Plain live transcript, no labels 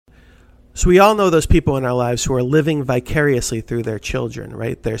So we all know those people in our lives who are living vicariously through their children,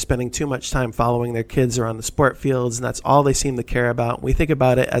 right? They're spending too much time following their kids around the sport fields, and that's all they seem to care about. We think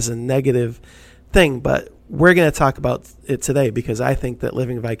about it as a negative thing, but we're going to talk about it today because I think that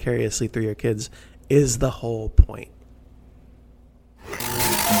living vicariously through your kids is the whole point.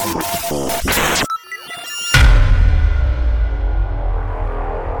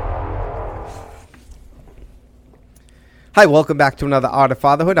 Hi, welcome back to another Art of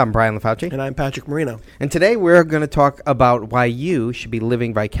Fatherhood. I'm Brian LaFauci. And I'm Patrick Marino. And today we're going to talk about why you should be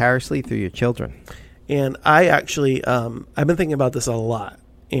living vicariously through your children. And I actually, I've been thinking about this a lot.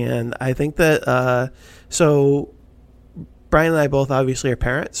 And I think that, so Brian and I both obviously are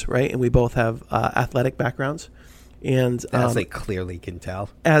parents, right? And we both have athletic backgrounds. And as they clearly can tell.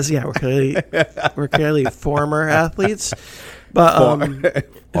 We're clearly former athletes. But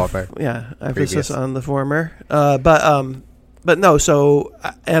former. Yeah, emphasis on the former. But no. So,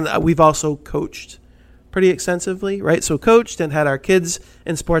 and we've also coached pretty extensively, right? So coached and had our kids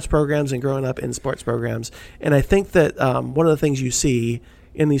in sports programs and growing up in sports programs. And I think that one of the things you see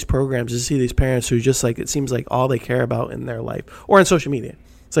in these programs is you see these parents who just like, it seems like all they care about in their life, or on social media,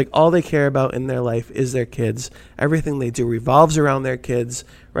 it's like all they care about in their life is their kids. Everything they do revolves around their kids,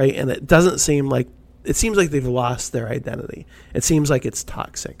 right? And it doesn't seem like, it seems like they've lost their identity. It seems like it's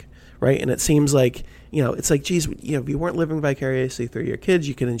toxic, right? And it seems like, it's like, geez, if you weren't living vicariously through your kids,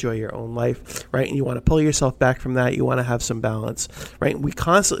 you can enjoy your own life, right? And you want to pull yourself back from that. You want to have some balance, right? And we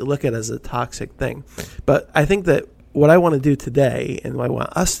constantly look at it as a toxic thing. But I think that what I want to do today, and what I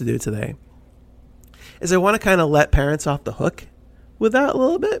want us to do today, is I want to kind of let parents off the hook with that a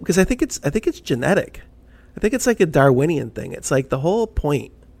little bit, because I think it's genetic. I think it's like a Darwinian thing. It's like the whole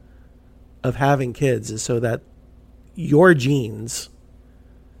point of having kids is so that your genes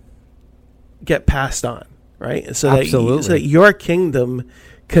get passed on, right? And so that your kingdom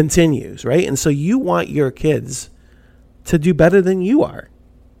continues, right? And so you want your kids to do better than you are,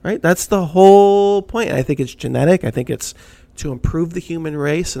 right? That's the whole point. I think it's genetic. I think it's to improve the human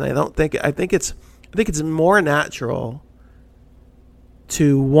race, and I think it's more natural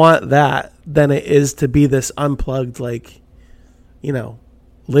to want that than it is to be this unplugged, like,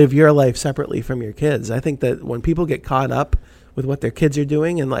 live your life separately from your kids. I think that when people get caught up with what their kids are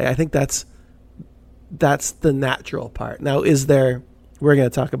doing, and like, I think that's the natural part. Now, we're going to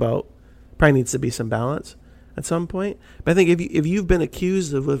talk about, probably needs to be some balance at some point. But I think if you've been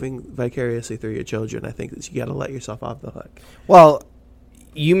accused of living vicariously through your children, I think that you got to let yourself off the hook. Well,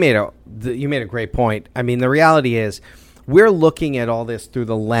 you made a great point. I mean, the reality is, we're looking at all this through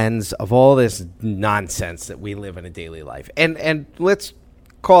the lens of all this nonsense that we live in a daily life. And let's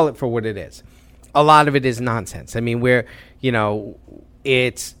call it for what it is. A lot of it is nonsense. I mean, when you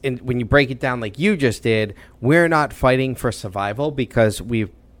break it down like you just did, we're not fighting for survival because we've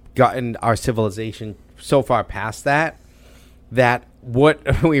gotten our civilization so far past that what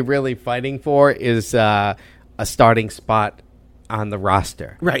are we really fighting for is a starting spot on the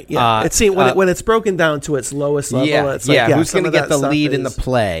roster. Right, yeah. When it's broken down to its lowest level, it's like, who's going to get the lead in the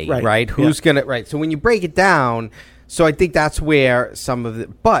play, right? Who's going to, right? So when you break it down, so I think that's where some of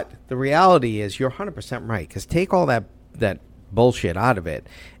it, but the reality is you're 100% right, because take all that bullshit out of it,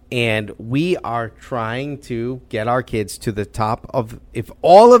 and we are trying to get our kids to the top of, if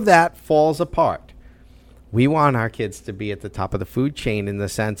all of that falls apart, we want our kids to be at the top of the food chain in the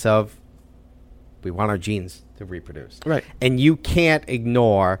sense of we want our genes to reproduce. Right. And you can't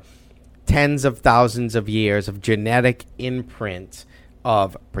ignore tens of thousands of years of genetic imprint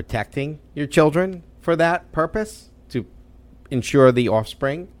of protecting your children for that purpose, to ensure the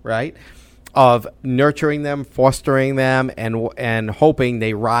offspring, right? Of nurturing them, fostering them, and hoping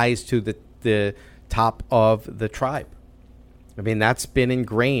they rise to the top of the tribe. I mean, that's been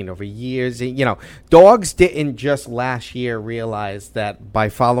ingrained over years. Dogs didn't just last year realize that by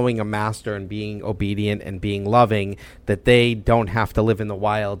following a master and being obedient and being loving, that they don't have to live in the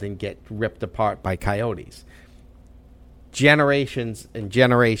wild and get ripped apart by coyotes. Generations and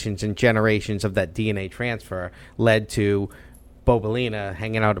generations and generations of that DNA transfer led to Bobolina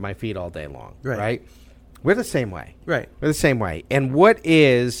hanging out at my feet all day long, right? We're the same way. Right. We're the same way. And what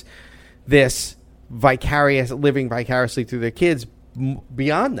is this living vicariously through their kids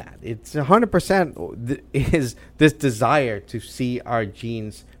beyond that? It's 100% is this desire to see our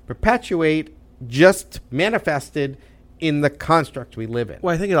genes perpetuate, just manifested in the construct we live in.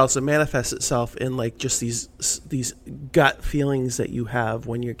 Well, I think it also manifests itself in like just these gut feelings that you have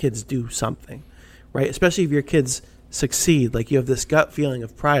when your kids do something, right? Especially if your kids succeed, like you have this gut feeling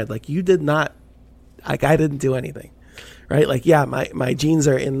of pride, like you did not, like I didn't do anything, right? Like, yeah, my genes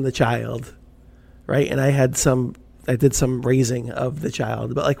are in the child, right? And I had some did some raising of the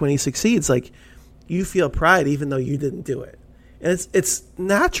child. But like when he succeeds, like you feel pride even though you didn't do it. And it's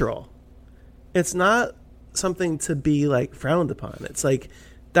natural. It's not something to be like frowned upon. It's like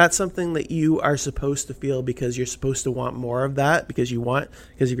that's something that you are supposed to feel because you're supposed to want more of that because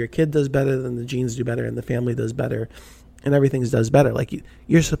if your kid does better, then the genes do better and the family does better and everything does better. Like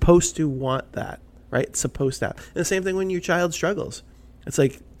you're supposed to want that, right? It's supposed to happen. And the same thing when your child struggles. It's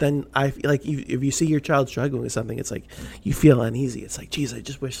like, then I feel like if you see your child struggling with something, it's like you feel uneasy. It's like, geez, I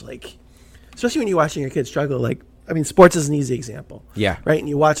just wish like, especially when you're watching your kids struggle, like, I mean, sports is an easy example. Yeah. Right. And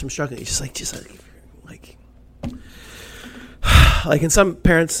you watch them struggling. You're just like, and some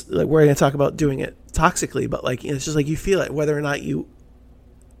parents, like, we're going to talk about doing it toxically, but like, it's just like you feel it, whether or not you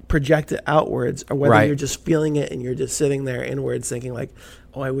project it outwards or whether you're just feeling it and you're just sitting there inwards thinking like,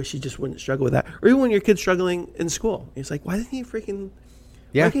 oh, I wish you just wouldn't struggle with that. Or even when your kid's struggling in school, it's like, why didn't he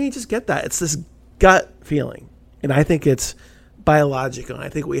why can't you just get that? It's this gut feeling. And I think it's biological. And I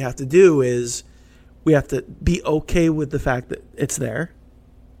think what we have to do is we have to be okay with the fact that it's there.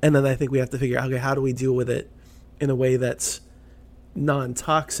 And then I think we have to figure out, okay, how do we deal with it in a way that's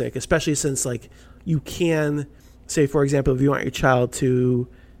non-toxic, especially since like you can say, for example, if you want your child to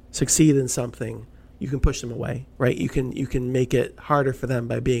succeed in something, you can push them away, right? You can make it harder for them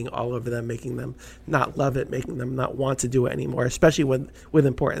by being all over them, making them not love it, making them not want to do it anymore, especially with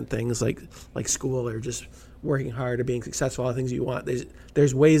important things like school or just working hard or being successful, all the things you want.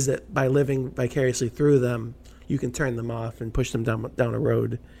 There's ways that by living vicariously through them, you can turn them off and push them down a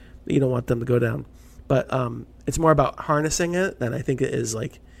road that you don't want them to go down. But it's more about harnessing it than I think it is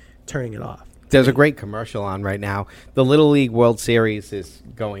like turning it off. There's a great commercial on right now. The Little League World Series is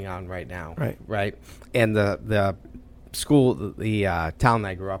going on right now. Right. And the school, the town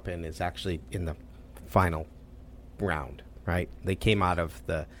I grew up in is actually in the final round, right? They came out of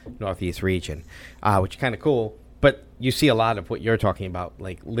the Northeast region, which is kind of cool. But you see a lot of what you're talking about,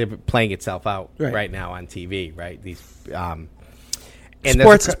 like playing itself out right now on TV, right? These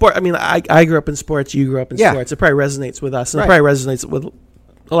and sport. I mean, I grew up in sports. You grew up in sports. It probably resonates with us. And it probably resonates with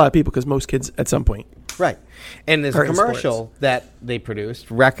a lot of people because most kids at some point. Right. And there's a commercial that they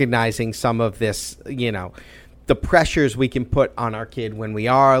produced recognizing some of this, the pressures we can put on our kid when we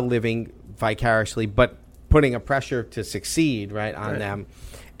are living vicariously, but putting a pressure to succeed, right, on them.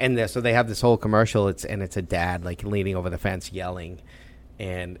 And so they have this whole commercial. It's a dad like leaning over the fence yelling.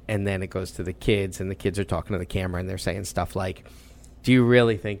 And then it goes to the kids, and the kids are talking to the camera, and they're saying stuff like, do you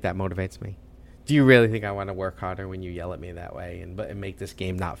really think that motivates me? Do you really think I want to work harder when you yell at me that way and make this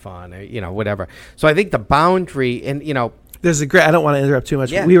game not fun or, whatever? So I think the boundary and, there's a great, I don't want to interrupt too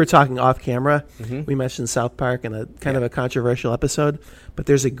much. Yeah. We were talking off camera. Mm-hmm. We mentioned South Park in a kind of a controversial episode, but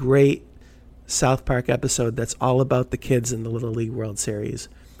there's a great South Park episode that's all about the kids in the Little League World Series.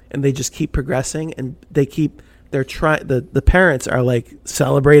 And they just keep progressing and the parents are like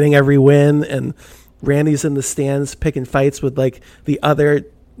celebrating every win, and Randy's in the stands picking fights with like the other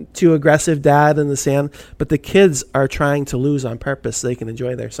too aggressive dad in the sand, but the kids are trying to lose on purpose so they can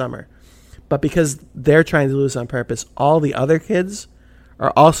enjoy their summer. But because they're trying to lose on purpose, all the other kids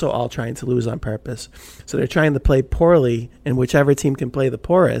are also all trying to lose on purpose. So they're trying to play poorly, and whichever team can play the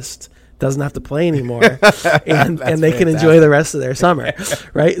poorest doesn't have to play anymore, and they can enjoy the rest of their summer,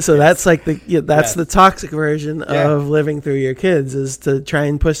 right? So that's like the toxic version of living through your kids, is to try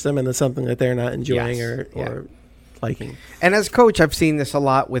and push them into something that they're not enjoying or liking. And as coach, I've seen this a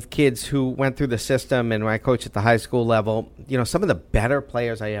lot with kids who went through the system, and when I coach at the high school level, some of the better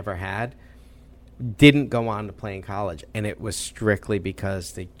players I ever had didn't go on to play in college, and it was strictly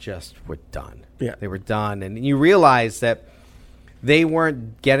because they just were done. Yeah, they were done, and you realize that they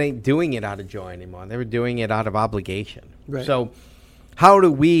weren't doing it out of joy anymore. They were doing it out of obligation. Right. So how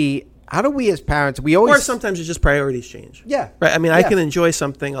do we as parents, or sometimes it's just priorities change. Yeah. Right. I mean, I can enjoy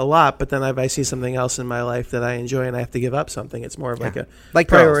something a lot, but then if I see something else in my life that I enjoy and I have to give up something, it's more of like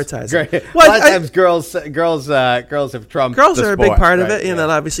prioritizing. Well, a lot of times girls have trumped girls the are sport, a big part of it, and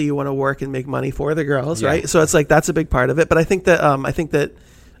then obviously you want to work and make money for the girls, right? So it's like that's a big part of it. But I think that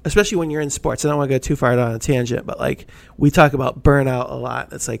especially when you're in sports, I don't want to go too far down a tangent, but like we talk about burnout a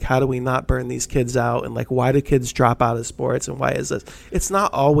lot. It's like, how do we not burn these kids out? And like, why do kids drop out of sports? And why is this? It's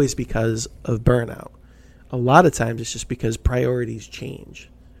not always because of burnout. A lot of times it's just because priorities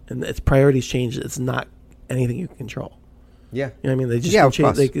change. And it's priorities change. It's not anything you can control. Yeah. You know what I mean? They just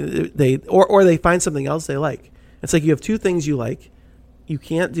change. They find something else they like. It's like you have two things you like. You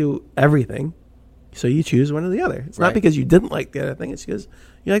can't do everything. So you choose one or the other. It's not because you didn't like the other thing. It's because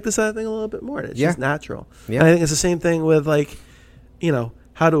you like this other thing a little bit more. It's just natural. Yeah. And I think it's the same thing with like,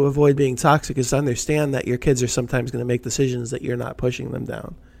 how to avoid being toxic is to understand that your kids are sometimes going to make decisions that you're not pushing them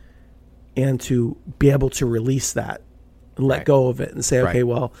down. and to be able to release that and let go of it and say, okay,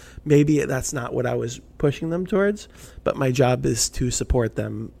 well, maybe that's not what I was pushing them towards, but my job is to support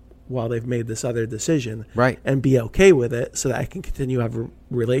them while they've made this other decision, and be okay with it, so that I can continue to have a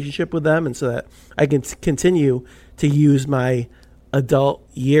relationship with them, and so that I can continue to use my adult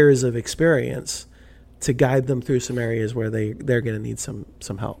years of experience to guide them through some areas where they're going to need some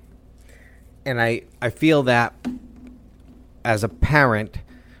help. And I feel that as a parent,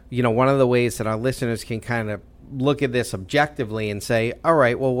 one of the ways that our listeners can kind of look at this objectively and say, all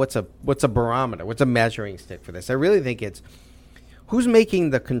right, well, what's a barometer? What's a measuring stick for this? I really think it's who's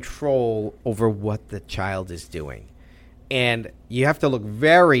making the control over what the child is doing. And you have to look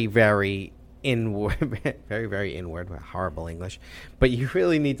very, very inward, very, very inward, horrible English. But you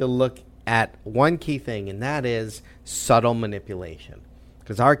really need to look at one key thing, and that is subtle manipulation.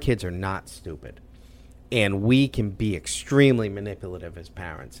 Because our kids are not stupid. And we can be extremely manipulative as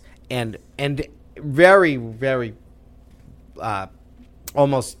parents. And very, very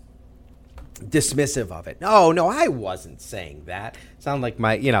almost dismissive of it. No, I wasn't saying that. Sound like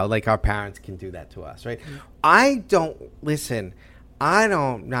like our parents can do that to us, right? I'm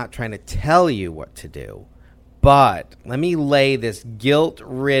not trying to tell you what to do, but let me lay this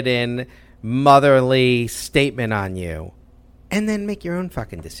guilt-ridden, motherly statement on you, and then make your own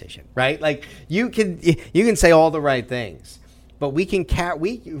fucking decision, right? Like you can say all the right things, but what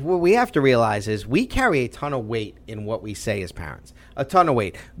we have to realize is we carry a ton of weight in what we say as parents. A ton of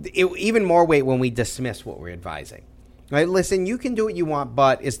weight. Even more weight when we dismiss what we're advising. Right? Listen, you can do what you want,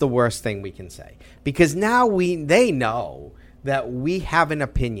 but it's the worst thing we can say. Because now they know that we have an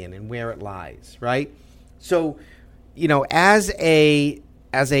opinion and where it lies, right? So, as a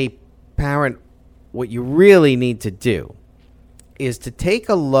parent, what you really need to do is to take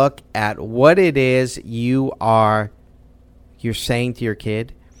a look at what it is you're saying to your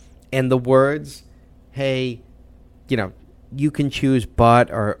kid, and the words, hey, you can choose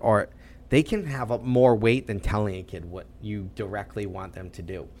but, or they can have more weight than telling a kid what you directly want them to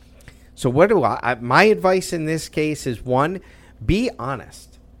do. So my advice in this case is, one, be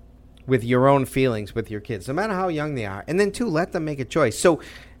honest with your own feelings with your kids, no matter how young they are. And then two, let them make a choice. So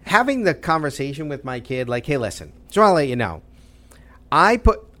having the conversation with my kid, like, hey, listen, just want to let you know, I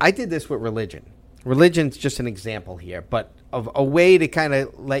did this with religion. Religion's just an example here, but of a way to kind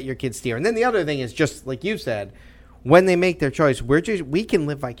of let your kids steer. And then the other thing is, just like you said, when they make their choice, we can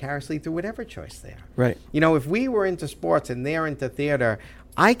live vicariously through whatever choice they are. Right. If we were into sports and they're into theater,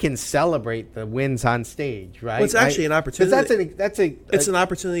 I can celebrate the wins on stage, right? Well, it's actually an opportunity. It's an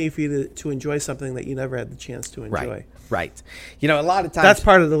opportunity for you to enjoy something that you never had the chance to enjoy. Right. A lot of times that's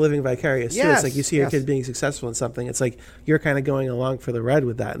part of the living vicarious too. Yes, it's like you see your kid being successful in something. It's like you're kind of going along for the ride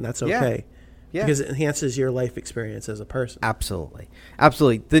with that, and that's okay. Yeah. Because it enhances your life experience as a person. Absolutely.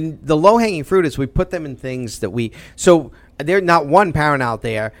 The low-hanging fruit is we put them in things that so there's not one parent out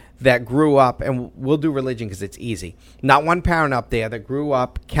there that grew up, and we'll do religion because it's easy. Not one parent up there that grew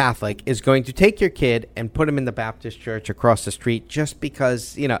up Catholic is going to take your kid and put him in the Baptist church across the street just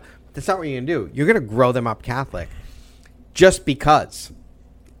because, that's not what you're going to do. You're going to grow them up Catholic just because.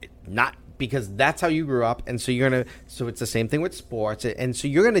 Not because that's how you grew up, and so so it's the same thing with sports, and so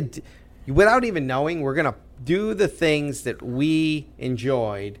you're going to, without even knowing, we're going to do the things that we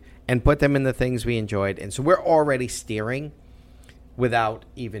enjoyed and put them in the things we enjoyed. And so we're already steering without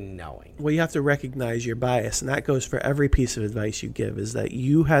even knowing. Well, you have to recognize your bias, and that goes for every piece of advice you give, is that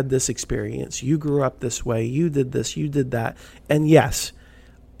you had this experience, you grew up this way, you did this, you did that. And yes,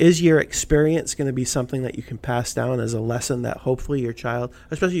 is your experience going to be something that you can pass down as a lesson that hopefully your child,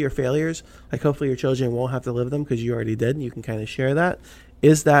 especially your failures, like hopefully your children won't have to live them because you already did, and you can kind of share that?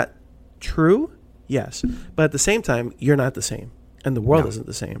 Is that true? Yes. But at the same time, you're not the same, and the world isn't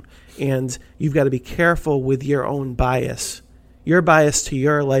the same. And you've got to be careful with your own bias, your bias to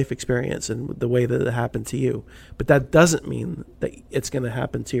your life experience and the way that it happened to you. But that doesn't mean that it's going to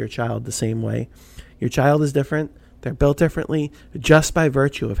happen to your child the same way. Your child is different. They're built differently. Just by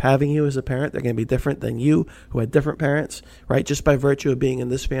virtue of having you as a parent, they're going to be different than you who had different parents, right? Just by virtue of being in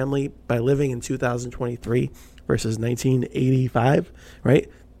this family, by living in 2023 versus 1985, right?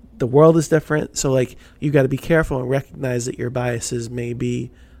 The world is different. So you got to be careful and recognize that your biases may be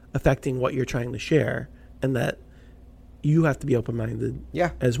affecting what you're trying to share, and that you have to be open-minded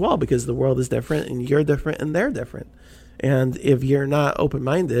as well, because the world is different and you're different and they're different. And if you're not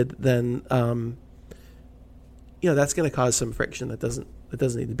open-minded, then that's going to cause some friction that doesn't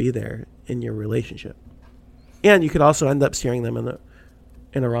need to be there in your relationship. And you could also end up steering them in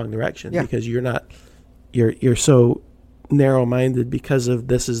the wrong direction because you're so narrow-minded because of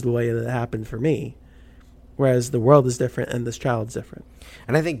this is the way that it happened for me, whereas the world is different and this child's different.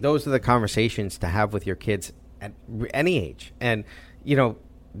 And I think those are the conversations to have with your kids at any age. And,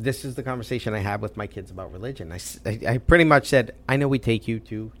 this is the conversation I had with my kids about religion. I pretty much said, I know we take you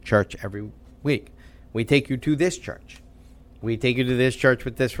to church every week. We take you to this church. We take you to this church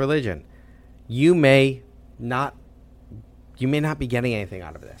with this religion. You may not be getting anything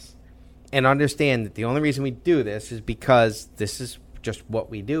out of this. And understand that the only reason we do this is because this is just what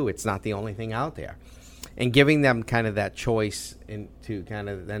we do. It's not the only thing out there. And giving them kind of that choice and to kind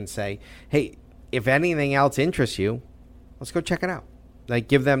of then say, hey, if anything else interests you, let's go check it out. Like,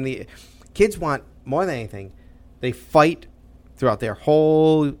 give them kids want more than anything. They fight throughout their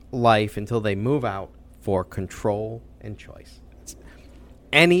whole life until they move out for control and choice.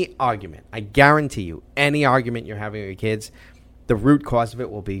 Any argument, I guarantee you, any argument you're having with your kids, the root cause of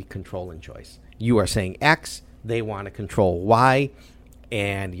it will be control and choice. You are saying X, they want to control Y,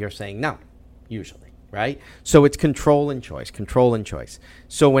 and you're saying no, usually, right? So it's control and choice.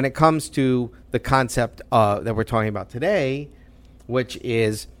 So when it comes to the concept that we're talking about today, which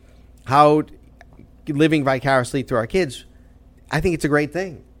is how living vicariously through our kids, I think it's a great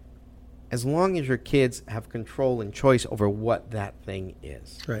thing. As long as your kids have control and choice over what that thing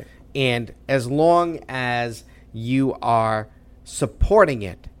is. Right. And as long as you are supporting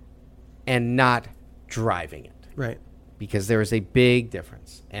it and not driving it. Right. Because there is a big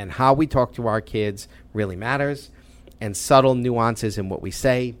difference. And how we talk to our kids really matters. And subtle nuances in what we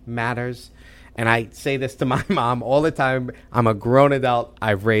say matters. And I say this to my mom all the time. I'm a grown adult.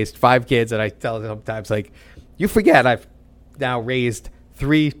 I've raised 5 kids. And I tell her sometimes, like, you forget I've now raised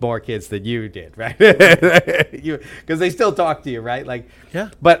 3 more kids than you did, right? Because they still talk to you, right? Like, yeah.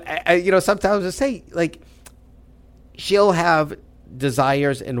 But, sometimes I say, like, she'll have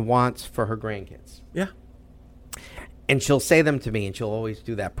desires and wants for her grandkids. Yeah. And she'll say them to me, and she'll always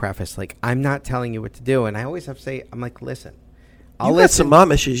do that preface, like, I'm not telling you what to do. And I always have to say, I'm like, listen. You got some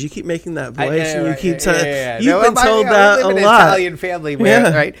mom issues. You keep making that voice, and you keep telling. You've been told that a lot. Italian family,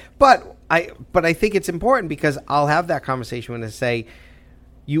 man, right? But I think it's important because I'll have that conversation when I say,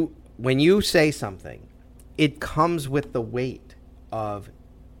 when you say something, it comes with the weight of,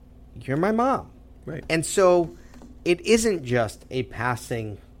 you're my mom, right? And so it isn't just a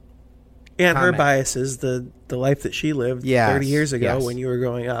passing. And comment. Her bias is the life that she lived 30 years ago when you were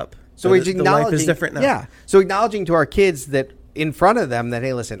growing up. So it's the life is different now. Yeah. So acknowledging to our kids that in front of them that,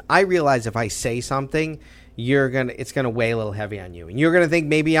 hey, listen, I realize if I say something, it's gonna weigh a little heavy on you, and you're gonna think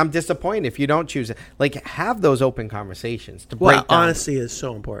maybe I'm disappointed if you don't choose it. Like, have those open conversations to break down. Honesty is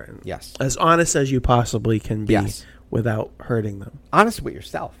so important. Yes, as honest as you possibly can be without hurting them. Honest with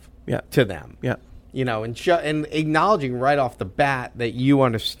yourself. Yeah. To them. Yeah. And acknowledging right off the bat that you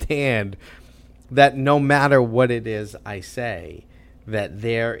understand that no matter what it is I say, that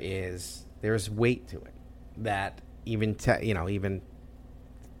there's weight to it that even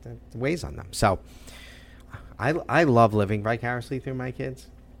weighs on them. So I love living vicariously through my kids.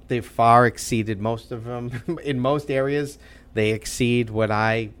 They've far exceeded most of them in most areas. They exceed what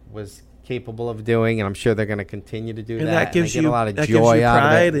I was capable of doing, and I'm sure they're going to continue to do that. And that gives you a lot of joy gives you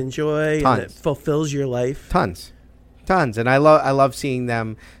pride and joy, and it fulfills your life. Tons, and I love seeing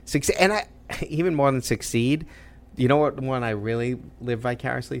them succeed. And I even more than succeed. You know what? When I really live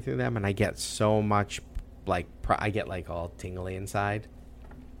vicariously through them, and I get so much. I get all tingly inside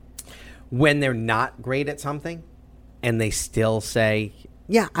when they're not great at something and they still say,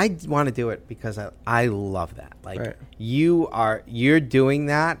 yeah, I want to do it because I love that. Right. You're doing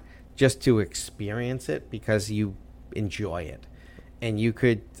that just to experience it because you enjoy it. And you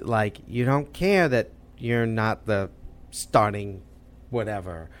could you don't care that you're not the starting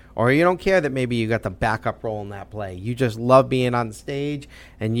whatever, or you don't care that maybe you got the backup role in that play. You just love being on stage,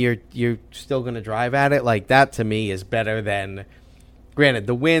 and you're still going to drive at it. Like, that to me is better than, granted,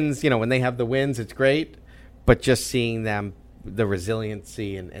 the wins, when they have the wins, it's great, but just seeing them, the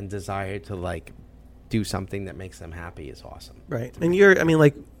resiliency and desire to do something that makes them happy is awesome. Right. And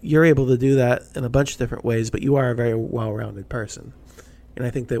you're able to do that in a bunch of different ways, but you are a very well-rounded person. And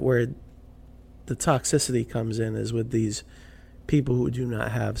I think that where the toxicity comes in is with these people who do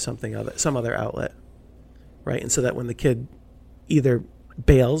not have some other outlet, right? And so that when the kid either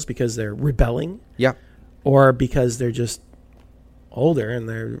bails because they're rebelling, or because they're just older and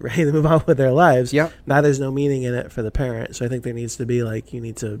they're ready to move on with their lives, now there's no meaning in it for the parent. So I think there needs to be you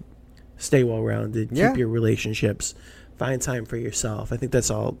need to stay well-rounded, keep your relationships, find time for yourself. I think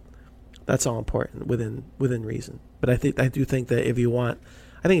that's all important within reason. But I do think that if you want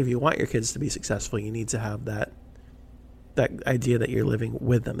your kids to be successful, you need to have that idea that you're living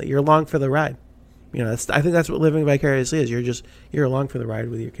with them, that you're along for the ride. I think that's what living vicariously is. You're along for the ride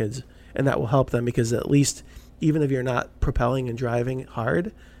with your kids and that will help them, because at least even if you're not propelling and driving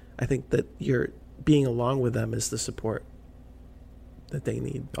hard, I think that you're being along with them is the support that they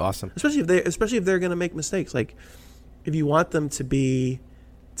need. Awesome. Especially if they're going to make mistakes. Like, if you want them to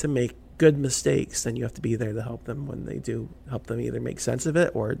make good mistakes, then you have to be there to help them when they do. Help them either make sense of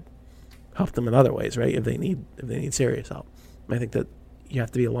it or help them in other ways, right? If they need serious help. And I think that you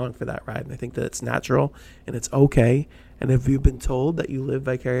have to be along for that ride. And I think that it's natural and it's okay. And if you've been told that you live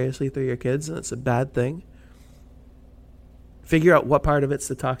vicariously through your kids and it's a bad thing, figure out what part of it's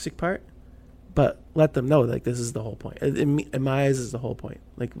the toxic part, but let them know, like, this is the whole point. In my eyes, is the whole point.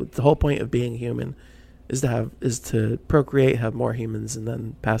 Like, the whole point of being human is to procreate, have more humans, and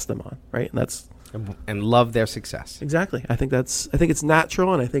then pass them on, right? And love their success. Exactly. I think it's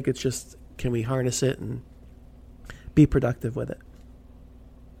natural, and I think it's just, can we harness it and be productive with it?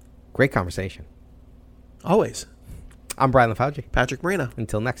 Great conversation. Always. I'm Brian LaFauci. Patrick Marino.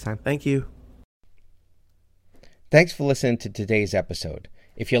 Until next time. Thank you. Thanks for listening to today's episode.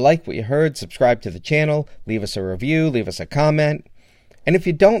 If you like what you heard, subscribe to the channel, leave us a review, leave us a comment. And if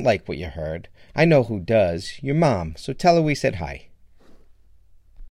you don't like what you heard, I know who does, your mom, so tell her we said hi.